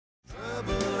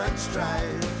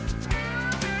strife.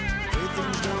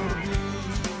 Everything's gonna be.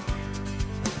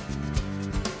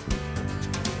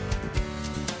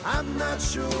 I'm not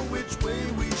sure which way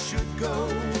we should go,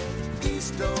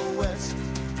 east or west,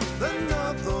 the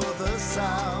north or the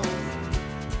south.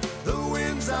 The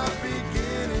winds are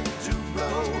beginning to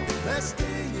blow, they're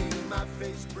stinging my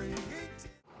face, bringing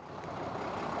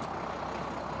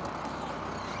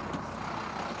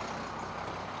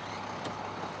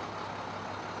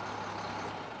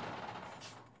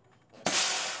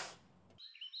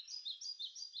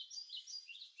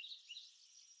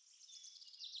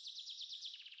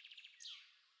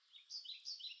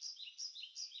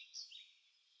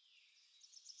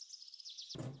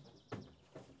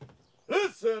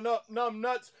Listen up,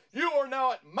 numbnuts. You are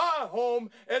now at my home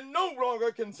and no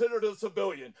longer considered a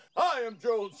civilian. I am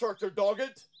Drill Instructor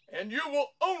Doggett, and you will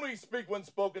only speak when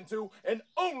spoken to and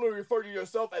only refer to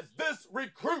yourself as this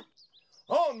recruit.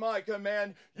 On my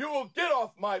command, you will get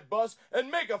off my bus and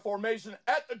make a formation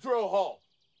at the drill hall.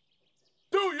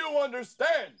 Do you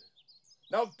understand?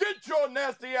 Now get your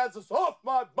nasty asses off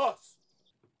my bus.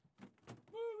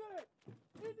 Move it!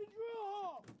 In the drill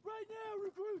hall! Right now,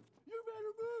 recruits! You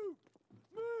better move!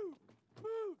 Move!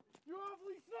 Move! You're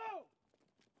awfully slow!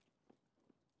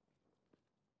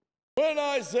 When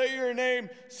I say your name,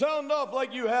 sound off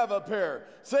like you have a pair,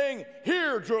 saying,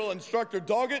 "Here, Drill Instructor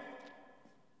Doggett,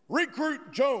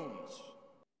 Recruit Jones."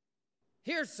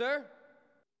 Here, sir.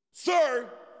 Sir!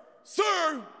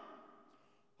 Sir!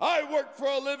 I work for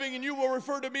a living and you will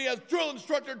refer to me as Drill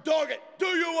Instructor Doggett. Do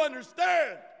you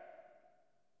understand?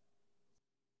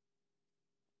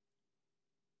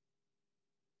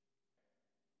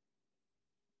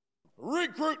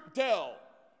 Recruit Dell.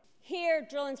 Here,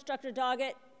 Drill Instructor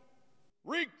Doggett.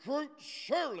 Recruit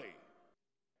Shirley.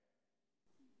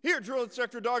 Here, Drill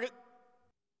Instructor Doggett.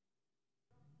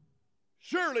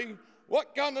 Shirley,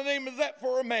 what kind of name is that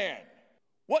for a man?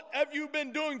 What have you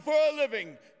been doing for a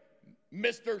living,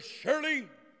 Mr. Shirley?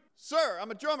 Sir, I'm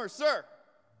a drummer, sir.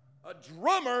 A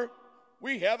drummer?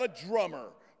 We have a drummer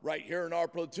right here in our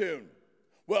platoon.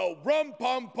 Well, rum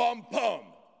pum pum pum.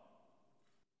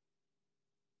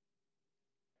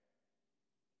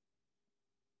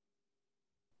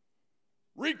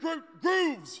 Recruit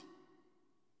Grooves.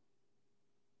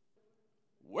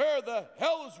 Where the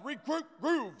hell is Recruit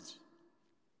Grooves?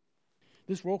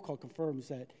 This roll call confirms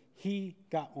that he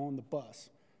got on the bus.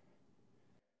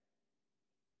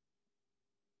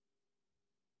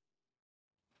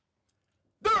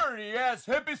 Dirty ass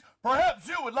hippies, perhaps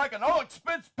you would like an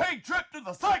all-expense paid trip to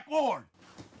the psych ward.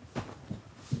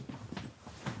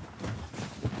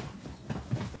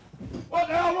 What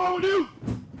the hell wrong with you?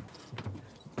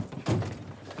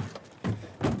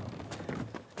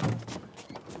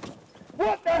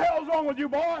 What the hell's wrong with you,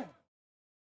 boy?